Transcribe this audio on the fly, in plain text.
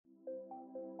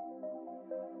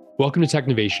Welcome to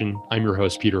Technovation. I'm your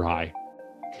host, Peter High.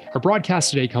 Our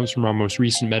broadcast today comes from our most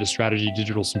recent MetaStrategy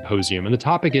Digital Symposium, and the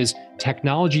topic is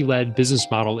technology-led business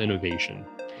model innovation.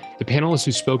 The panelists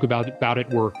who spoke about it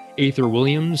were Ather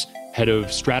Williams, head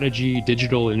of strategy,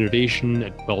 digital innovation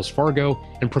at Wells Fargo,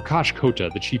 and Prakash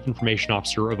Kota, the chief information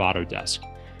officer of Autodesk.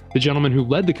 The gentleman who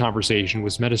led the conversation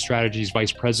was MetaStrategy's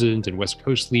vice president and West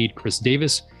Coast lead, Chris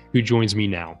Davis, who joins me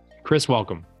now. Chris,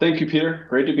 welcome. Thank you, Peter.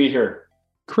 Great to be here.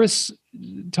 Chris,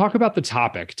 talk about the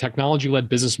topic, technology-led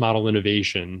business model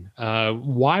innovation.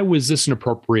 Why was this an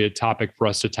appropriate topic for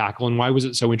us to tackle, and why was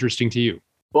it so interesting to you?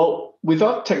 Well, we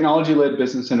thought technology-led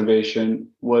business innovation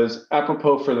was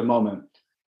apropos for the moment.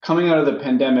 Coming out of the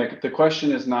pandemic, the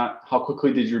question is not how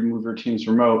quickly did you move your teams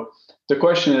remote? The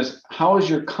question is, how is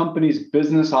your company's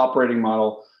business operating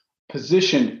model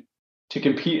positioned to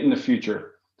compete in the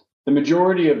future? The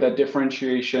majority of that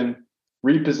differentiation,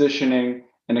 repositioning,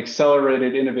 and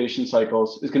accelerated innovation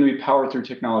cycles is going to be powered through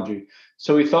technology.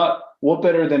 So we thought, what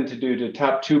better than to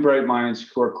tap two bright minds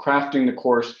who are crafting the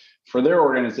course for their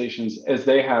organizations as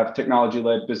they have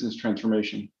technology-led business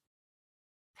transformation.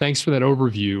 Thanks for that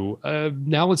overview.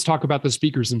 Now let's talk about the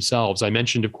speakers themselves. I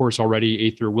mentioned, of course, already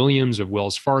Ather Williams of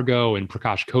Wells Fargo and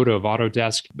Prakash Kota of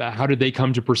Autodesk. How did they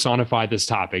come to personify this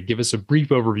topic? Give us a brief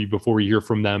overview before we hear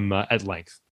from them at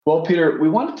length. Well, Peter, we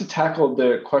wanted to tackle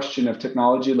the question of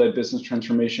technology-led business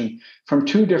transformation from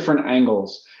two different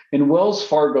angles. In Wells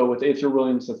Fargo with Ather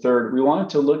Williams III, we wanted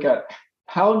to look at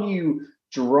how do you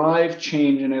drive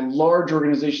change in a large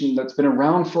organization that's been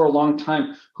around for a long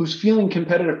time, who's feeling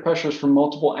competitive pressures from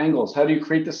multiple angles? How do you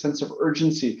create the sense of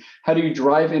urgency? How do you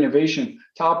drive innovation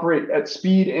to operate at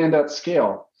speed and at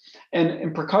scale? And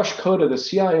in Prakash Kota, the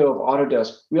CIO of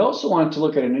Autodesk, we also wanted to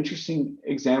look at an interesting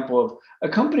example of a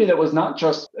company that was not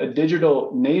just a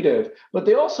digital native, but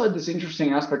they also had this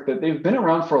interesting aspect that they've been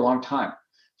around for a long time.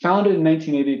 Founded in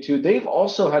 1982, they've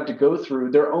also had to go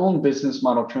through their own business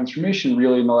model transformation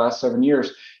really in the last 7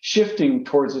 years, shifting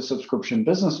towards a subscription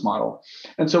business model.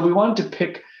 And so we wanted to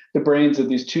pick the brains of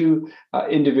these two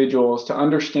individuals to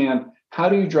understand, how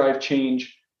do you drive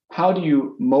change? How do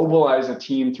you mobilize a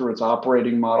team through its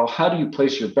operating model? How do you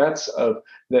place your bets of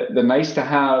the nice to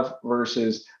have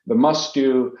versus the must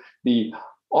do, the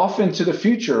off into the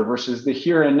future versus the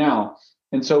here and now?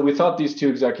 And so we thought these two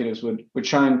executives would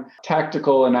shine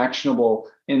tactical and actionable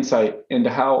insight into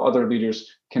how other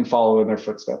leaders can follow in their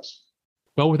footsteps.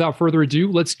 Well, without further ado,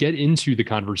 let's get into the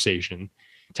conversation.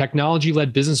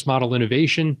 Technology-led business model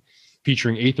innovation,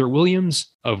 featuring Ather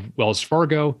Williams of Wells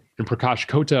Fargo and Prakash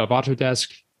Kota of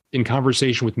Autodesk, in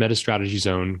conversation with MetaStrategy's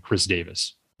own Chris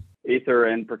Davis. Ather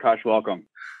and Prakash, welcome.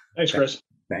 Thanks, Chris.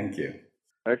 Thank you.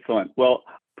 Excellent. Well,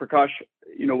 Prakash,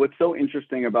 what's so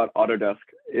interesting about Autodesk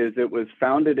is it was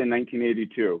founded in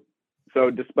 1982. So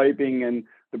despite being in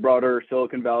the broader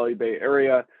Silicon Valley Bay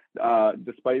Area,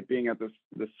 despite being at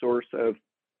the source of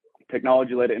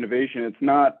technology-led innovation, it's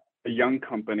not a young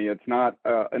company. It's not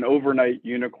an overnight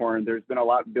unicorn. There's been a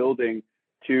lot building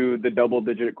to the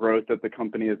double-digit growth that the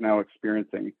company is now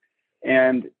experiencing.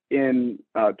 And in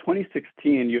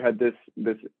 2016, you had this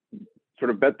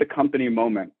sort of bet the company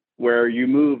moment where you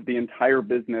moved the entire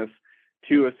business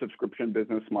to a subscription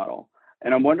business model.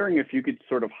 And I'm wondering if you could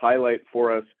sort of highlight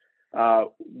for us,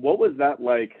 what was that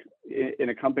like in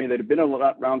a company that had been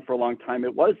around for a long time?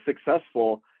 It was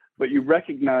successful, but you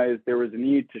recognized there was a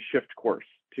need to shift course,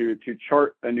 to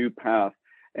chart a new path.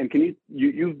 And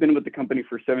you've been with the company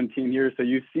for 17 years, so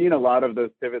you've seen a lot of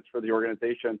those pivots for the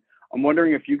organization. I'm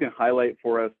wondering if you can highlight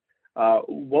for us,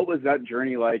 what was that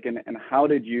journey like, and how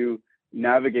did you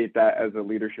navigate that as a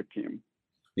leadership team?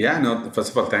 Yeah, no,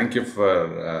 first of all, thank you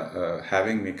for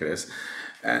having me, Chris.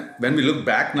 And when we look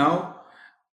back now,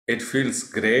 it feels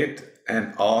great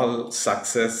and all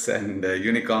success and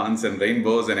unicorns and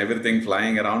rainbows and everything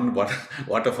flying around,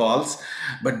 waterfalls.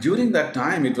 But during that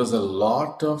time, it was a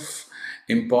lot of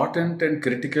important and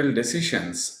critical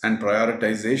decisions and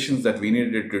prioritizations that we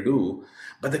needed to do.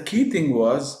 But the key thing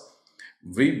was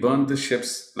we burned the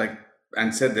ships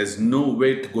and said there's no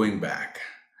way to going back.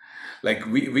 Like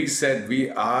we said we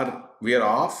are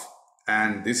off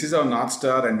and this is our North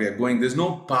Star and we are going. There's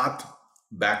no path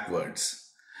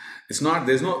backwards.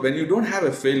 When you don't have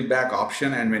a fail back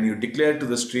option and when you declare to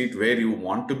the street where you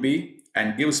want to be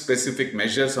and give specific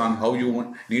measures on how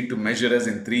you need to measure us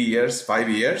in 3 years, 5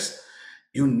 years,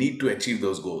 you need to achieve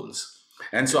those goals.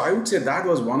 And so I would say that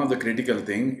was one of the critical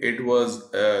things. It was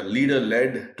a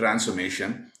leader-led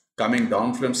transformation coming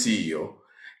down from CEO,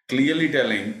 clearly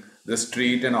telling the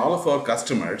street and all of our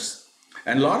customers,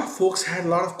 and a lot of folks had a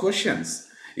lot of questions.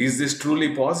 Is this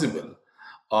truly possible?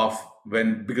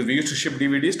 Because we used to ship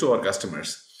DVDs to our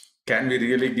customers. can we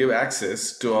really give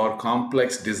access to our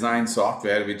complex design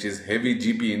software, which is heavy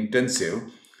GP intensive?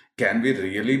 Can we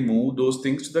really move those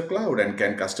things to the cloud? And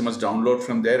can customers download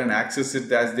from there and access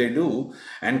it as they do?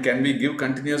 And can we give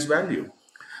continuous value?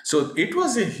 So it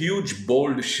was a huge,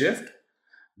 bold shift,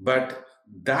 but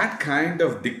that kind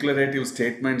of declarative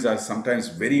statements are sometimes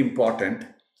very important.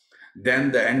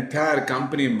 Then the entire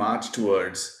company marched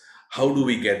towards how do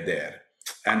we get there?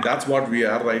 And that's what we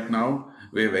are right now.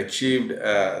 We've achieved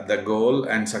the goal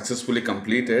and successfully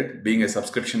completed being a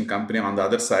subscription company on the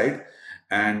other side,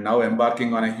 and now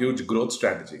embarking on a huge growth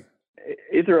strategy.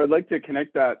 Ather, I'd like to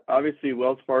connect that. Obviously,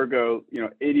 Wells Fargo,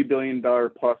 $80 billion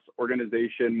plus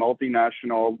organization,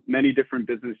 multinational, many different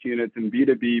business units in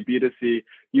B2B, B2C.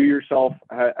 You yourself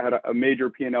had a major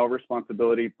P&L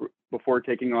responsibility before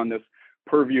taking on this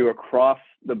purview across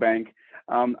the bank.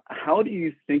 How do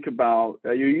you think about,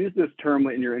 you used this term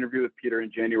in your interview with Peter in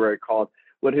January called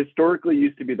what historically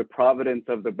used to be the providence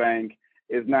of the bank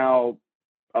is now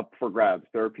up for grabs.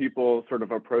 There are people sort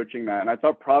of approaching that. And I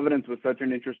thought providence was such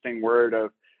an interesting word of,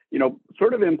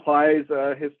 sort of implies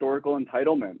a historical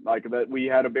entitlement, like that we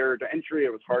had a barrier to entry,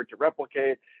 it was hard to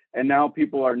replicate. And now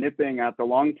people are nipping at the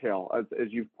long tail,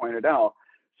 as you've pointed out.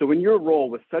 So in your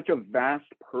role with such a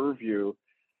vast purview,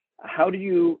 how do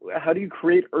you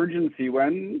create urgency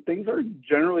when things are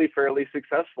generally fairly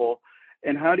successful?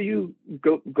 And how do you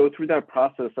go through that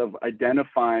process of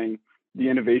identifying the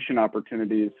innovation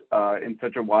opportunities in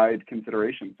such a wide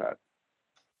consideration set?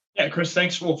 Yeah, Chris,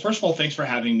 thanks. Well, first of all, thanks for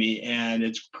having me. And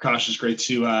it's Prakash, it's great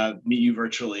to meet you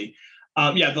virtually.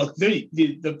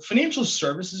 The financial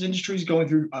services industry is going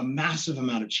through a massive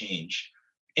amount of change.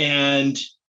 And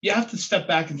you have to step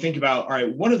back and think about, all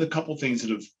right, what are the couple things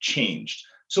that have changed?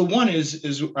 So one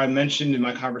is I mentioned in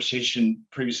my conversation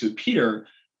previously with Peter,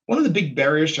 one of the big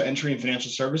barriers to entry in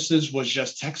financial services was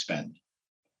just tech spend.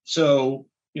 So,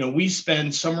 we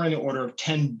spend somewhere in the order of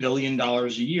 $10 billion a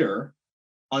year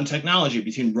on technology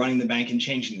between running the bank and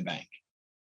changing the bank.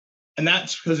 And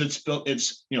that's because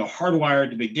it's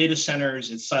hardwired to big data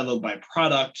centers, it's siloed by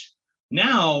product.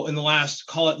 Now, in the last,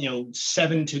 call it,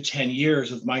 7 to 10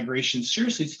 years of migration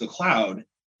seriously to the cloud,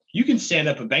 you can stand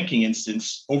up a banking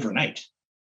instance overnight.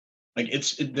 Like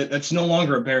that's no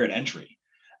longer a barrier to entry.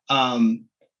 And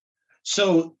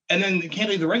then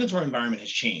candidly, the regulatory environment has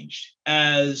changed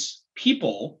as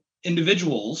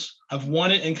individuals have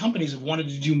wanted, and companies have wanted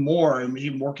to do more and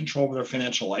have more control over their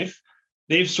financial life.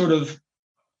 They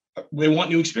want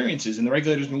new experiences, and the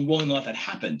regulators have been willing to let that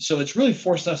happen. So it's really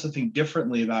forced us to think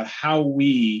differently about how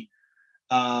we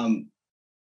really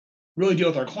deal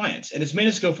with our clients. And it's made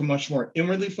us go from a much more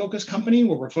inwardly focused company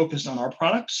where we're focused on our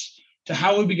products to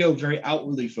how would we go very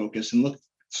outwardly focused and look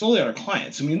solely at our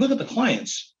clients. And when you look at the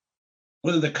clients,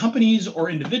 whether the companies or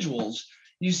individuals,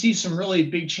 you see some really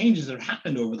big changes that have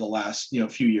happened over the last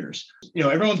few years.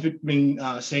 Everyone's been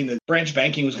saying that branch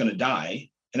banking was going to die,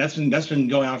 and that's been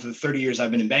going on for the 30 years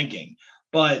I've been in banking.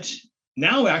 But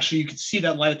now actually you can see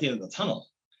that light at the end of the tunnel,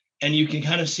 and you can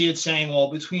kind of see it saying,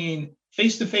 well, between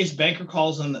face-to-face banker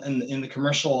calls in the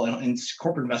commercial and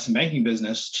corporate investment banking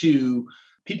business to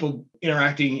people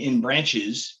interacting in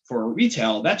branches for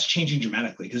retail, that's changing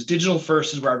dramatically because digital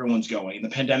first is where everyone's going. And the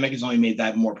pandemic has only made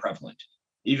that more prevalent.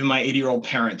 Even my 80-year-old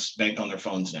parents bank on their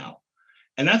phones now.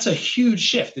 And that's a huge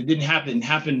shift. It didn't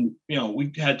happen.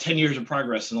 We've had 10 years of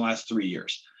progress in the last 3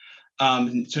 years.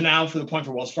 So now for the point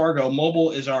for Wells Fargo, mobile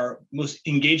is our most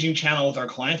engaging channel with our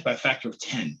clients by a factor of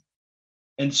 10.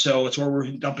 And so it's where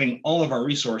we're dumping all of our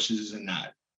resources in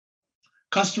that.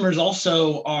 Customers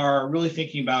also are really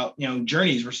thinking about,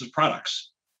 journeys versus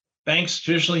products. Banks,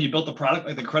 traditionally, you built a product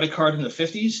like the credit card in the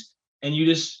 50s, and you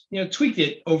just, tweaked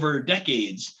it over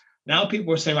decades. Now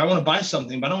people are saying, I want to buy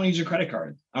something, but I don't want to use your credit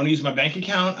card. I want to use my bank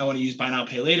account. I want to use buy now,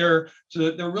 pay later.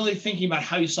 So they're really thinking about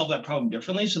how you solve that problem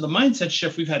differently. So the mindset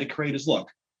shift we've had to create is, look,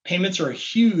 payments are a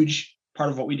huge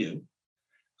part of what we do.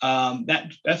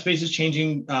 That space is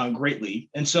changing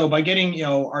greatly. And so by getting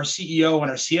our CEO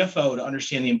and our CFO to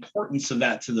understand the importance of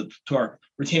that to our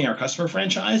retaining our customer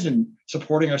franchise and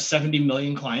supporting our 70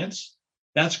 million clients,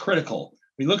 that's critical.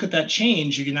 We look at that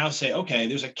change, you can now say, okay,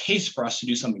 there's a case for us to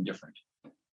do something different.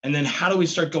 And then how do we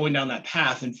start going down that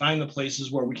path and find the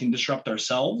places where we can disrupt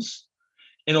ourselves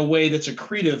in a way that's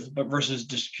accretive, but versus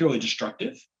just purely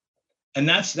destructive? And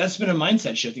that's been a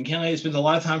mindset shift. And candidly, it's been a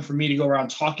lot of time for me to go around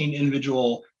talking to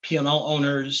individual P&L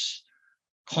owners,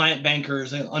 client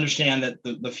bankers, and understand that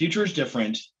the future is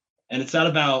different. And it's not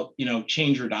about,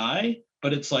 change or die,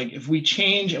 but it's like, if we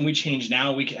change and we change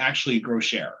now, we can actually grow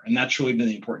share. And that's really been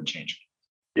the important change.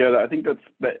 Yeah, I think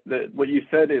that's what you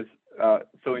said is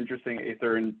so interesting,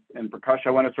 Ather and Prakash.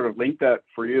 I want to sort of link that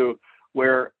for you,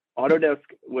 where Autodesk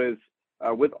was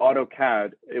with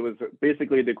AutoCAD, it was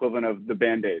basically the equivalent of the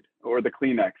Band-Aid or the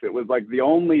Kleenex. It was like the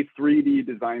only 3D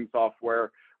design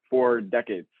software for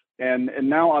decades. And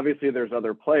now obviously there's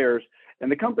other players,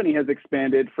 and the company has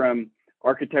expanded from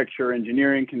architecture,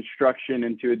 engineering, construction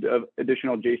into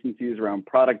additional adjacencies around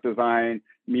product design,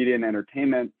 media and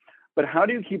entertainment. But how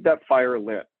do you keep that fire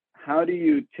lit? How do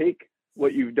you take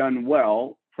what you've done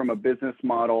well from a business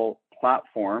model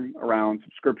platform around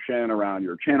subscription, around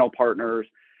your channel partners,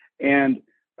 and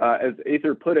as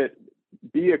Aether put it,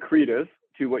 be accretive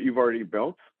to what you've already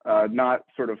built, not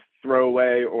sort of throw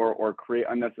away or create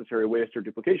unnecessary waste or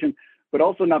duplication, but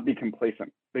also not be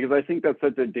complacent, because I think that's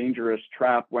such a dangerous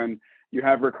trap when you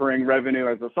have recurring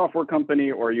revenue as a software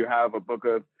company, or you have a book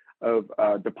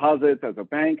of deposits as a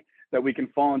bank, that we can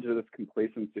fall into this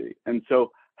complacency. And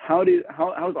so how's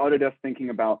Autodesk thinking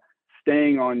about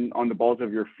staying on the balls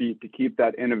of your feet to keep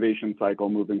that innovation cycle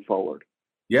moving forward?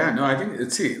 Yeah, no, I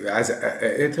think, see, as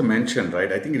Aether mentioned,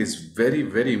 right, I think it is very,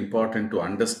 very important to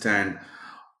understand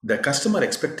the customer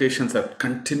expectations are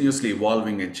continuously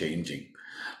evolving and changing.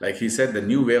 Like he said, the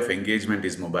new way of engagement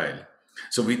is mobile.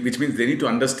 So which means they need to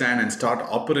understand and start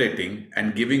operating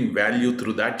and giving value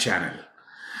through that channel.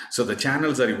 So the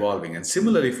channels are evolving. And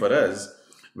similarly for us,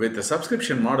 with the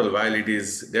subscription model, while it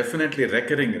is definitely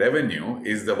recurring revenue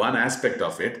is the one aspect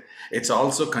of it, it's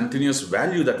also continuous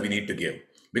value that we need to give,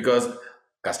 because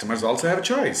customers also have a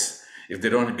choice. If they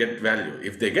don't get value,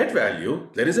 if they get value,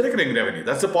 there is a recurring revenue.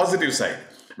 That's the positive side,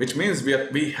 which means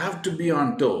we have to be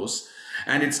on toes.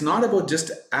 And it's not about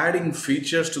just adding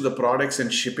features to the products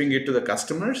and shipping it to the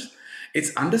customers.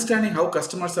 It's understanding how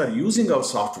customers are using our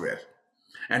software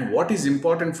and what is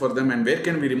important for them and where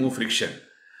can we remove friction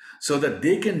so that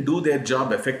they can do their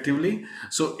job effectively.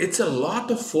 So it's a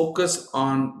lot of focus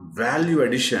on value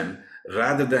addition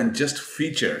rather than just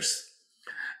features.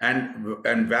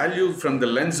 And value from the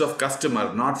lens of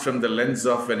customer, not from the lens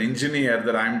of an engineer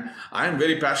that I'm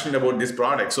very passionate about this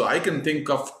product. So I can think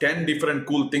of 10 different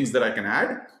cool things that I can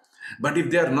add. But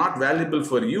if they are not valuable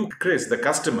for you, Chris, the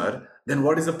customer, then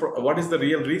what is the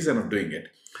real reason of doing it?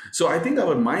 So I think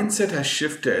our mindset has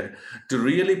shifted to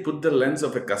really put the lens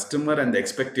of a customer and the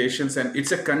expectations, and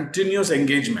it's a continuous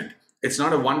engagement. It's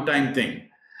not a one-time thing.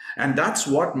 And that's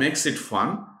what makes it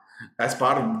fun as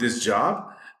part of this job.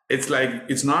 It's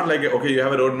not like, okay, you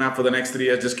have a roadmap for the next 3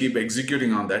 years, just keep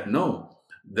executing on that. No,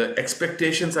 the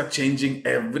expectations are changing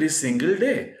every single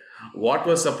day. What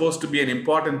was supposed to be an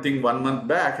important thing 1 month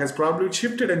back has probably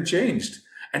shifted and changed.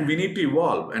 And we need to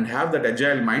evolve and have that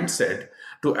agile mindset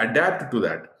to adapt to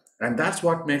that. And that's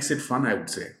what makes it fun, I would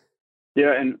say.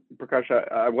 Yeah, and Prakash,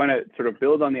 I want to sort of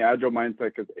build on the agile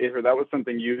mindset, because Aether, that was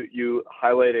something you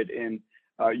highlighted in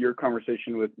your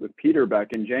conversation with Peter back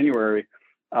in January.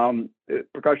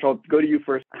 Prakash, I'll go to you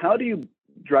first. How do you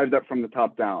drive that from the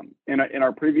top down? In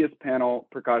our previous panel,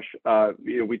 Prakash,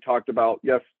 we talked about,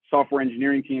 yes, software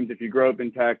engineering teams. If you grow up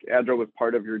in tech, Agile was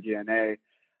part of your DNA.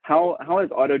 How has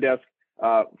Autodesk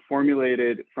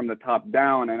formulated from the top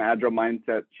down an Agile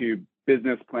mindset to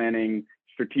business planning,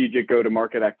 strategic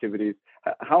go-to-market activities?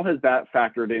 How has that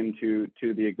factored into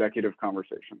the executive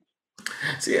conversations?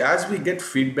 See, as we get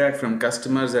feedback from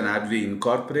customers and as we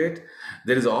incorporate,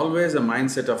 there is always a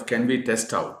mindset of can we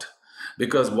test out?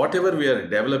 Because whatever we are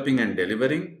developing and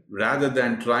delivering, rather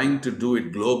than trying to do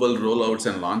it global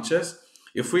rollouts and launches,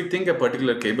 if we think a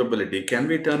particular capability, can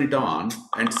we turn it on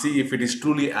and see if it is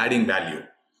truly adding value?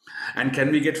 And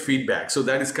can we get feedback? So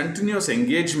that is continuous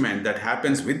engagement that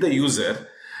happens with the user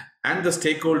and the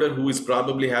stakeholder who is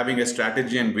probably having a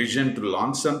strategy and vision to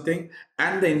launch something,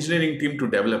 and the engineering team to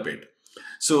develop it.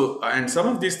 So, and some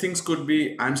of these things could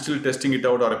be, I'm still testing it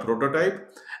out, or a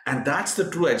prototype. And that's the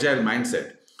true agile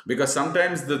mindset, because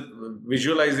sometimes the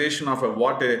visualization of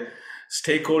what a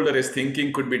stakeholder is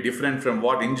thinking could be different from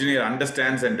what engineer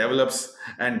understands and develops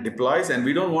and deploys. And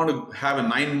we don't want to have a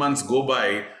 9 months go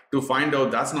by to find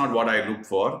out that's not what I look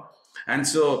for. And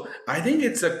so I think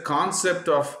it's a concept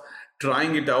of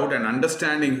trying it out and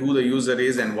understanding who the user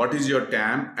is and what is your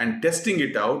TAM, and testing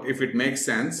it out. If it makes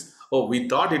sense, oh, we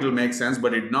thought it will make sense,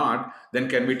 but it not, then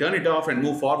can we turn it off and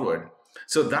move forward?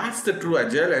 So that's the true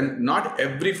agile. And not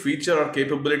every feature or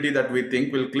capability that we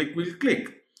think will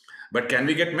click. But can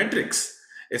we get metrics?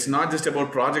 It's not just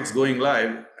about projects going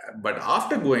live, but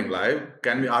after going live,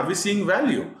 are we seeing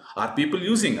value? Are people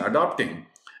using, adopting?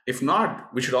 If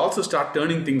not, we should also start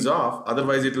turning things off.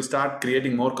 Otherwise, it will start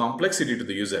creating more complexity to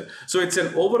the user. So it's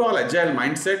an overall agile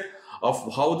mindset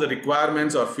of how the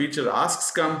requirements or feature asks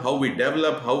come, how we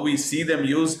develop, how we see them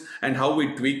used, and how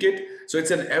we tweak it. So it's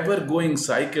an ever-going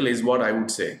cycle is what I would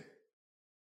say.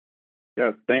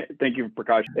 Yes, thank you,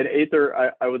 Prakash. And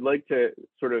Ather, I would like to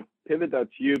sort of pivot that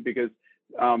to you because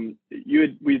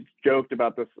we joked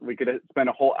about this. We could spend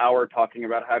a whole hour talking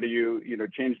about how do you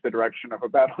change the direction of a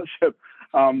battleship,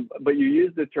 but you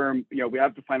use the term, we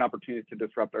have to find opportunities to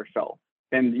disrupt ourselves.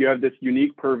 And you have this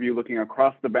unique purview looking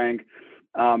across the bank.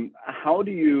 How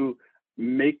do you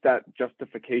make that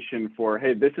justification for,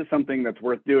 hey, this is something that's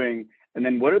worth doing? And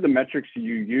then what are the metrics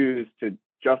you use to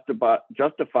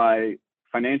justify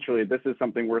financially, this is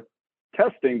something worth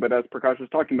testing? But as Prakash was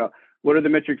talking about, what are the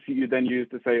metrics that you then use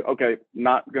to say, okay,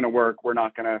 not going to work, we're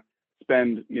not going to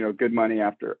spend good money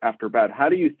after bad? How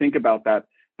do you think about that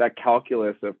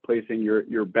calculus of placing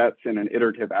your bets in an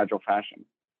iterative, agile fashion?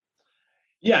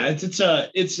 Yeah, it's a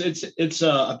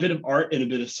bit of art and a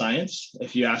bit of science.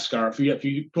 If you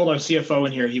pulled our CFO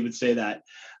in here, he would say that.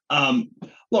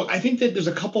 Look, I think that there's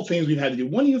a couple things we've had to do.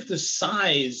 One, you have to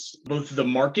size both the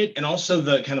market and also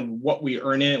the kind of what we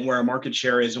earn in it, where our market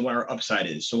share is and where our upside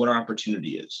is. So what our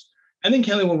opportunity is. And then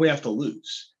Kelly, what we have to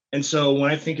lose. And so when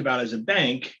I think about as a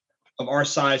bank of our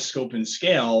size, scope, and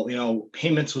scale,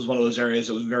 payments was one of those areas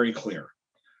that was very clear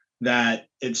that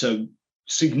it's a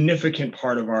significant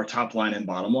part of our top line and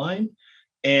bottom line.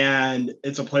 And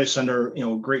it's a place under,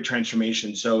 great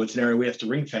transformation. So it's an area we have to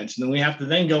ring fence. And then we have to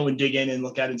then go and dig in and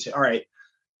look at it and say, all right,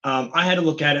 I had to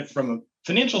look at it from a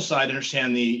financial side,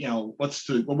 understand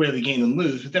what way the gain and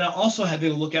lose. But then I also had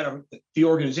to look at the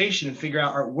organization and figure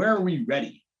out, all right, where are we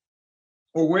ready?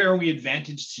 Or where are we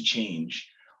advantaged to change?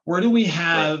 Where do we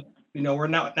have, we're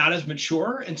not as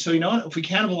mature. And so, if we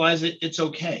cannibalize it, it's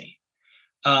okay.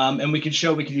 And we can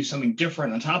show we can do something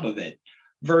different on top of it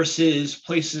versus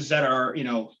places that are,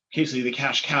 basically the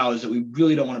cash cows that we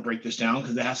really don't want to break this down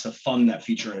because it has to fund that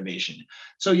future innovation.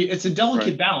 So it's a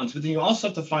delicate balance, but then you also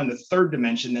have to find the third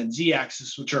dimension, that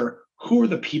Z-axis, which are who are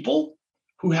the people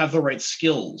who have the right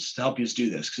skills to help you do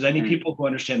this? Because I need people who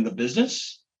understand the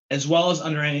business as well as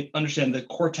understand the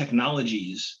core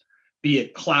technologies, be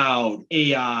it cloud,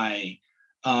 AI,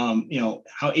 how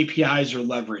APIs are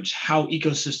leveraged, how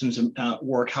ecosystems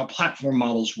work, how platform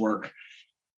models work,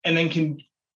 and then can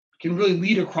really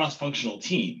lead a cross-functional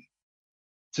team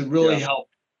to really help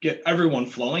get everyone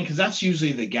flowing, because that's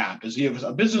usually the gap, is you have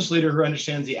a business leader who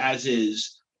understands the as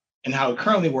is and how it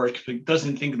currently works, but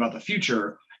doesn't think about the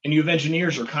future. And you have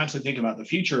engineers who are constantly thinking about the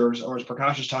future, or as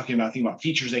Prakash is talking about, thinking about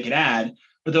features they could add,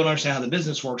 but don't understand how the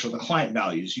business works or the client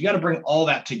values. You got to bring all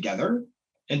that together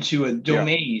into a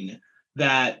domain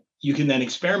that you can then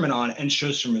experiment on and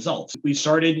show some results. We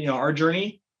started, our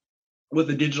journey with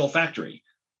the digital factory.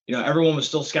 Everyone was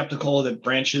still skeptical that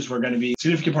branches were going to be a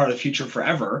significant part of the future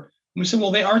forever. And we said,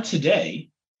 well, they are today,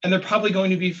 and they're probably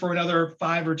going to be for another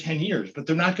 5 or 10 years, but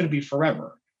they're not going to be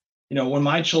forever. When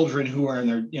my children who are in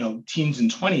their, teens and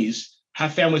 20s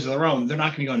have families of their own, they're not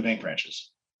going to be going to bank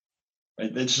branches.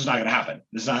 Right? It's just not going to happen.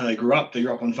 This is not how they grew up. They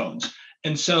grew up on phones.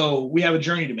 And so we have a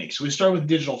journey to make. So we start with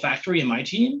Digital Factory and my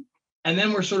team, and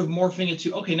then we're sort of morphing it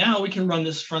to, okay, now we can run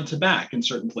this front to back in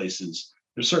certain places.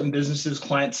 There's certain businesses,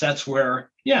 client sets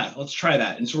where, let's try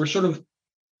that. And so we're sort of,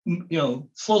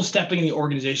 slow stepping the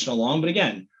organization along. But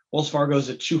again, Wells Fargo is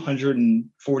a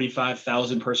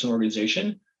 245,000 person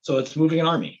organization. So it's moving an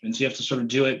army. And so you have to sort of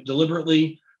do it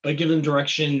deliberately, but give them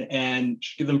direction and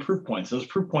give them proof points. Those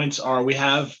proof points are, we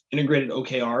have integrated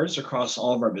OKRs across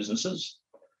all of our businesses.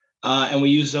 And we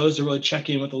use those to really check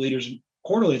in with the leaders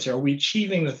quarterly and say, are we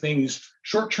achieving the things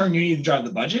short-term you need to drive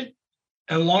the budget?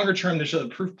 And longer term, there's the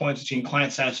proof points between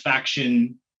client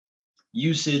satisfaction,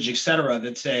 usage, et cetera,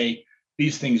 that say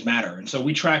these things matter. And so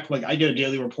we track, I get a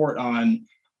daily report on,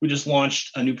 we just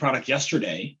launched a new product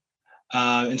yesterday.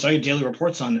 And so I get daily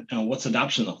reports on what's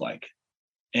adoption look like.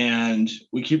 And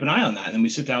we keep an eye on that. And then we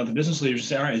sit down with the business leaders and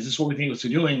say, all right, is this what we think it's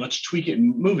doing? Let's tweak it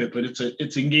and move it. But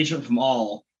it's engagement from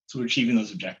all, so we're achieving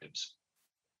those objectives.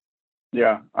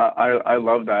 Yeah, I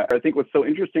love that. I think what's so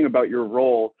interesting about your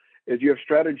role is you have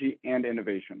strategy and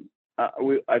innovation.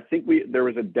 I think there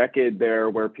was a decade there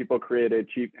where people created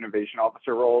chief innovation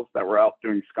officer roles that were out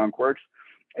doing skunk works.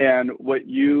 And what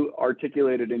you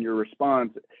articulated in your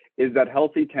response is that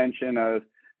healthy tension of,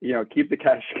 keep the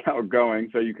cash cow going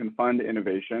so you can fund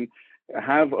innovation,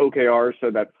 have OKRs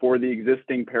so that for the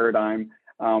existing paradigm,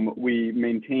 we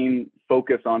maintain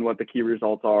focus on what the key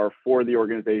results are for the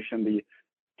organization, the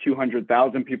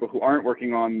 200,000 people who aren't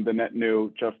working on the net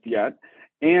new just yet,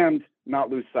 and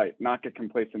not lose sight, not get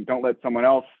complacent. Don't let someone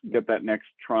else get that next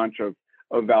tranche of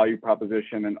value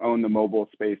proposition and own the mobile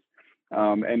space.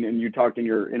 And you talked in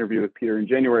your interview with Peter in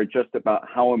January just about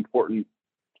how important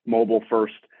mobile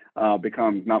first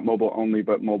becomes, not mobile only,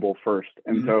 but mobile first.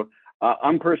 And so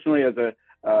I'm personally, as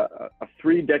a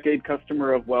 3-decade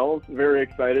customer of Wells. Very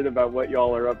excited about what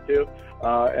y'all are up to,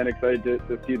 and excited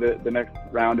to see the next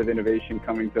round of innovation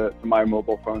coming to my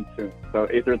mobile phone soon. So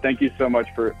Ather, thank you so much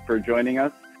for joining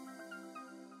us.